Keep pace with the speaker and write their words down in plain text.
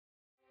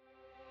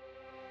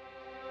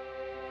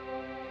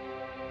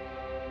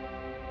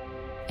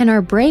In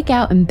our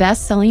breakout and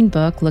best-selling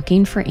book,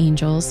 Looking for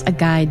Angels, A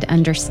Guide to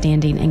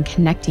Understanding and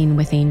Connecting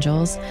with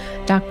Angels,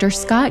 Dr.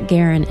 Scott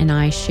Guerin and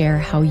I share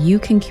how you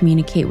can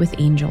communicate with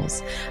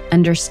angels,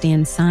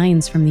 understand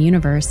signs from the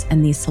universe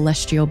and these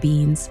celestial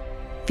beings,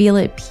 feel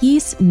at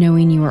peace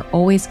knowing you are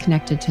always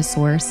connected to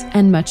Source,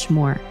 and much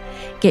more.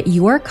 Get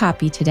your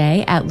copy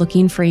today at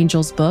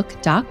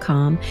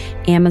lookingforangelsbook.com,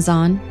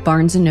 Amazon,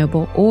 Barnes &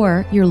 Noble,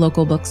 or your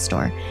local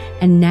bookstore.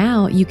 And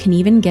now you can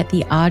even get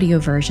the audio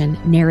version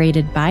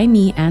narrated by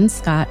me and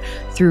Scott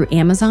through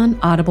Amazon,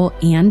 Audible,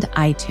 and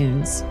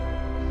iTunes.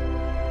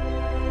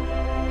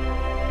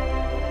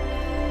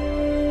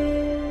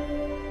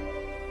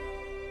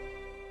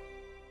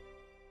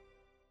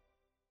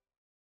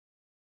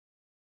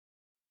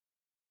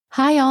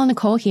 Hi, all.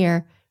 Nicole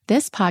here.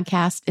 This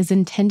podcast is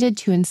intended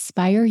to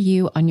inspire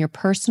you on your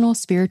personal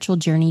spiritual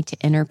journey to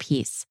inner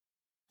peace.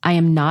 I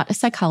am not a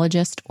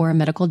psychologist or a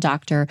medical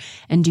doctor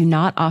and do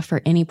not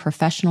offer any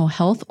professional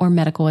health or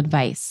medical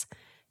advice.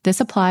 This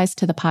applies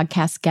to the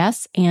podcast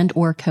guests and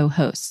or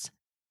co-hosts.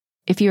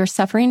 If you are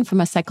suffering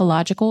from a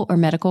psychological or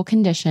medical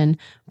condition,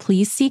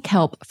 please seek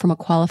help from a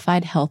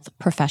qualified health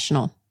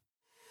professional.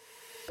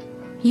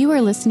 You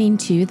are listening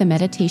to the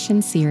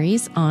meditation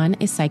series on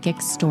A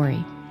Psychic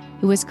Story.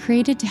 It was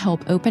created to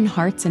help open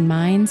hearts and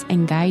minds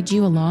and guide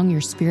you along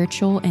your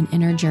spiritual and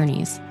inner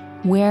journeys,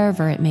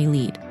 wherever it may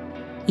lead.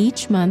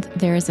 Each month,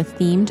 there is a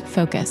themed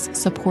focus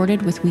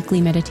supported with weekly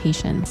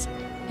meditations.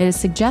 It is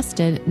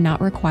suggested, not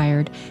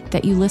required,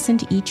 that you listen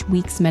to each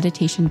week's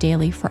meditation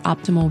daily for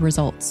optimal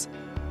results.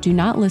 Do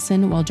not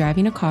listen while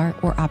driving a car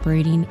or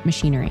operating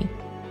machinery.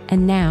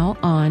 And now,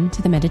 on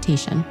to the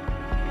meditation.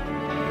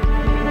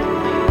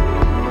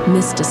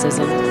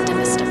 Mysticism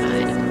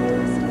Demystified.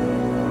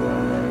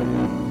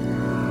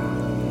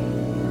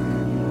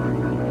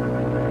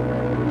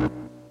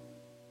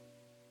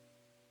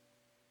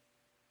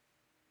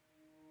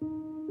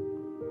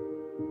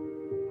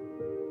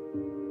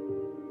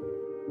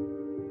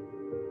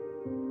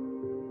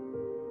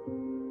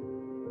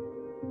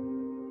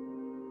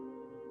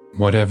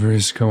 Whatever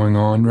is going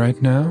on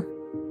right now,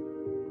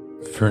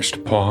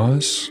 first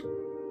pause,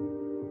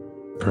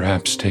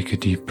 perhaps take a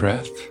deep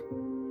breath,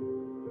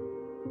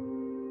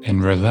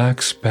 and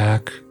relax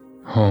back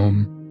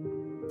home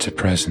to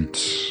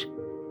presence,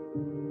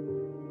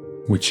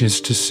 which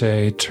is to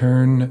say,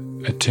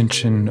 turn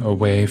attention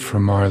away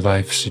from our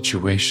life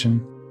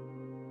situation,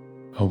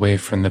 away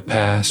from the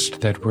past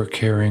that we're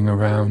carrying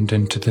around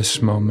into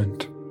this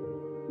moment,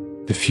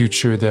 the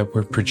future that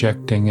we're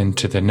projecting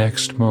into the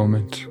next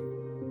moment,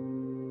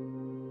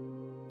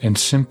 and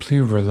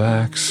simply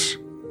relax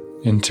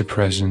into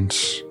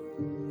presence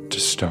to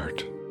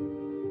start.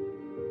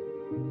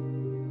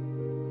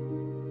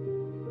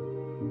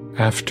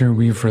 After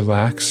we've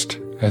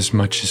relaxed as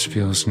much as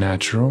feels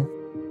natural,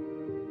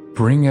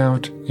 bring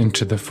out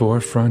into the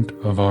forefront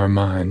of our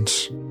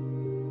minds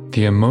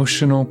the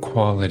emotional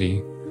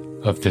quality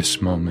of this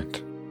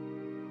moment.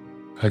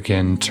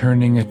 Again,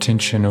 turning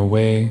attention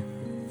away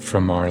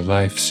from our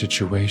life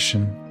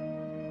situation,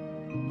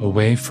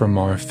 away from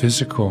our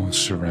physical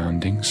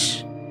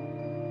surroundings,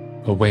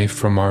 away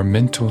from our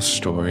mental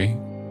story,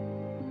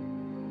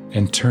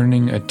 and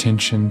turning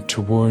attention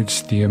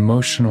towards the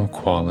emotional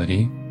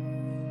quality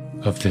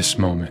of this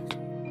moment.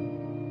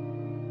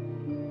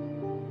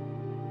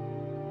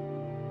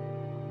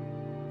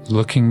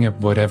 Looking at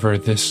whatever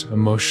this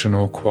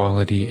emotional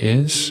quality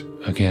is,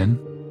 again,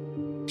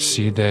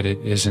 see that it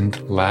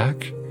isn't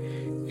lack,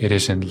 it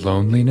isn't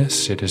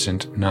loneliness, it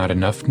isn't not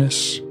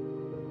enoughness.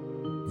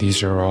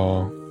 These are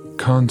all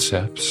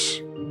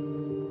concepts.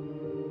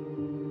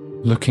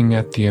 Looking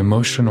at the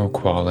emotional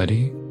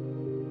quality,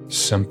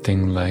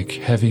 something like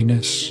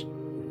heaviness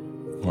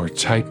or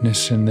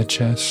tightness in the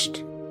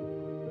chest,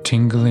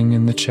 tingling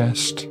in the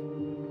chest.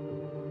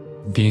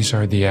 These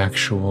are the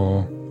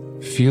actual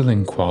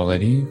feeling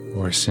quality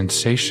or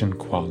sensation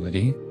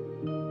quality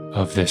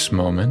of this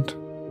moment.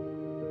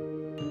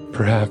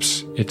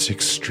 Perhaps it's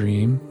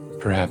extreme,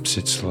 perhaps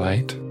it's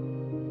light.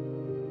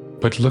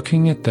 But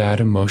looking at that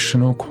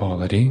emotional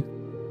quality,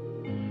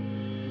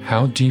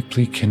 how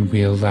deeply can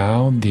we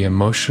allow the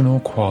emotional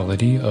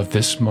quality of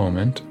this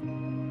moment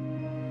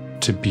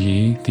to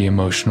be the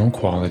emotional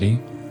quality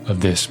of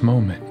this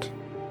moment?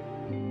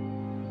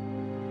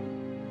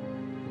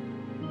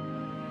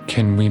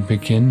 Can we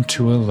begin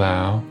to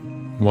allow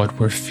what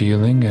we're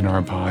feeling in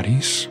our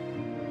bodies?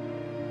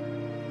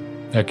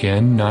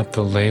 Again, not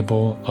the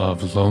label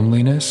of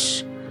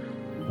loneliness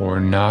or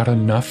not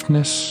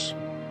enoughness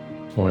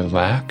or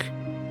lack,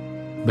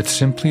 but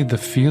simply the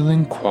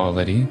feeling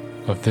quality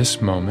of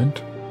this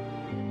moment,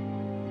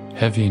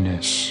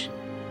 heaviness,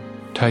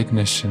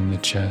 tightness in the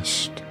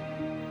chest,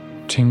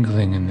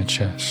 tingling in the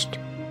chest.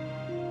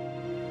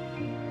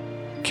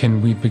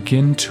 Can we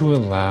begin to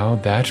allow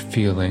that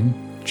feeling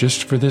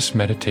just for this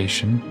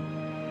meditation?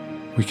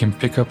 We can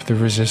pick up the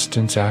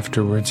resistance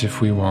afterwards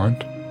if we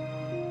want,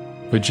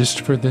 but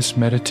just for this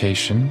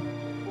meditation,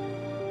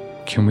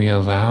 can we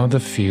allow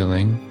the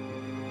feeling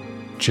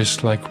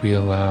just like we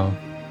allow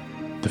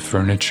the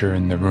furniture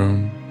in the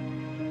room,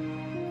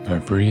 or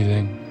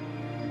breathing,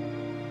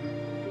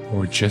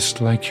 or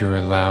just like you're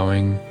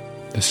allowing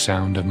the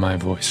sound of my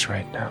voice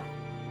right now.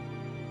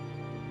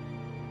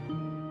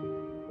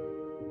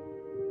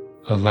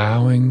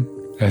 Allowing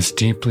as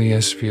deeply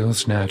as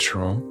feels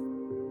natural,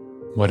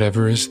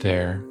 whatever is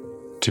there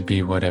to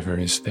be whatever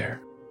is there.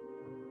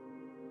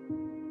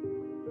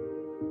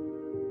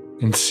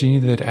 And see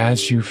that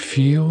as you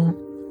feel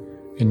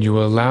and you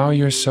allow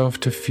yourself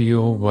to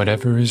feel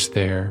whatever is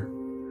there,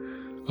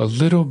 a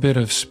little bit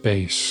of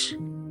space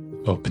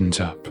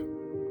opens up.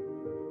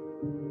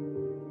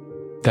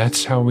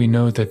 That's how we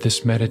know that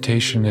this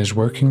meditation is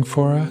working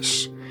for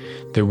us,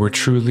 that we're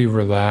truly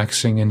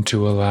relaxing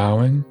into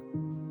allowing,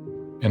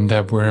 and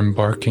that we're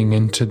embarking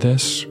into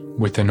this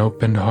with an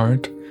open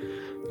heart,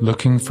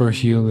 looking for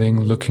healing,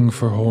 looking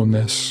for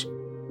wholeness,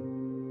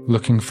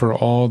 looking for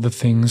all the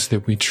things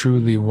that we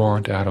truly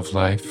want out of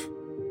life: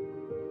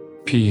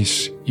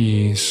 peace,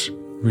 ease,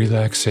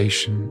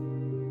 relaxation,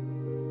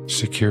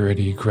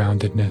 security,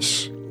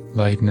 groundedness,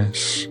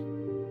 lightness.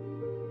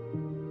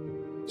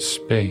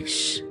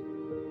 Space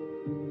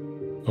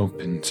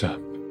opens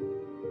up.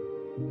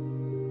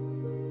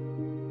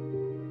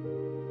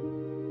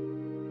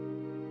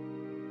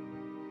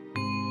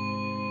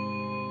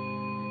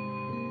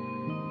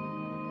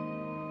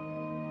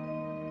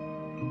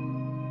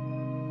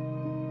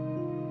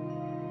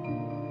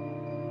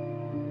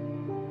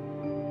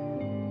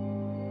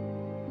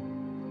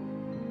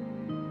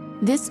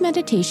 This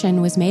meditation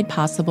was made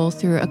possible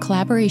through a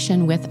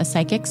collaboration with A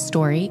Psychic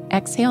Story,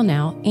 Exhale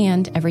Now,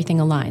 and Everything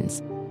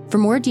Aligns. For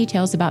more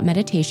details about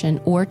meditation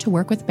or to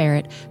work with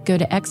Barrett, go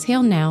to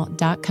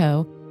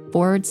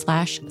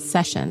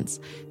exhalenow.co/sessions.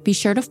 Be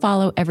sure to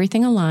follow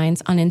Everything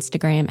Aligns on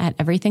Instagram at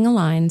Everything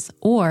Aligns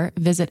or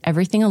visit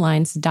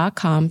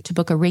everythingaligns.com to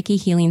book a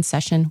Reiki healing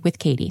session with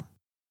Katie.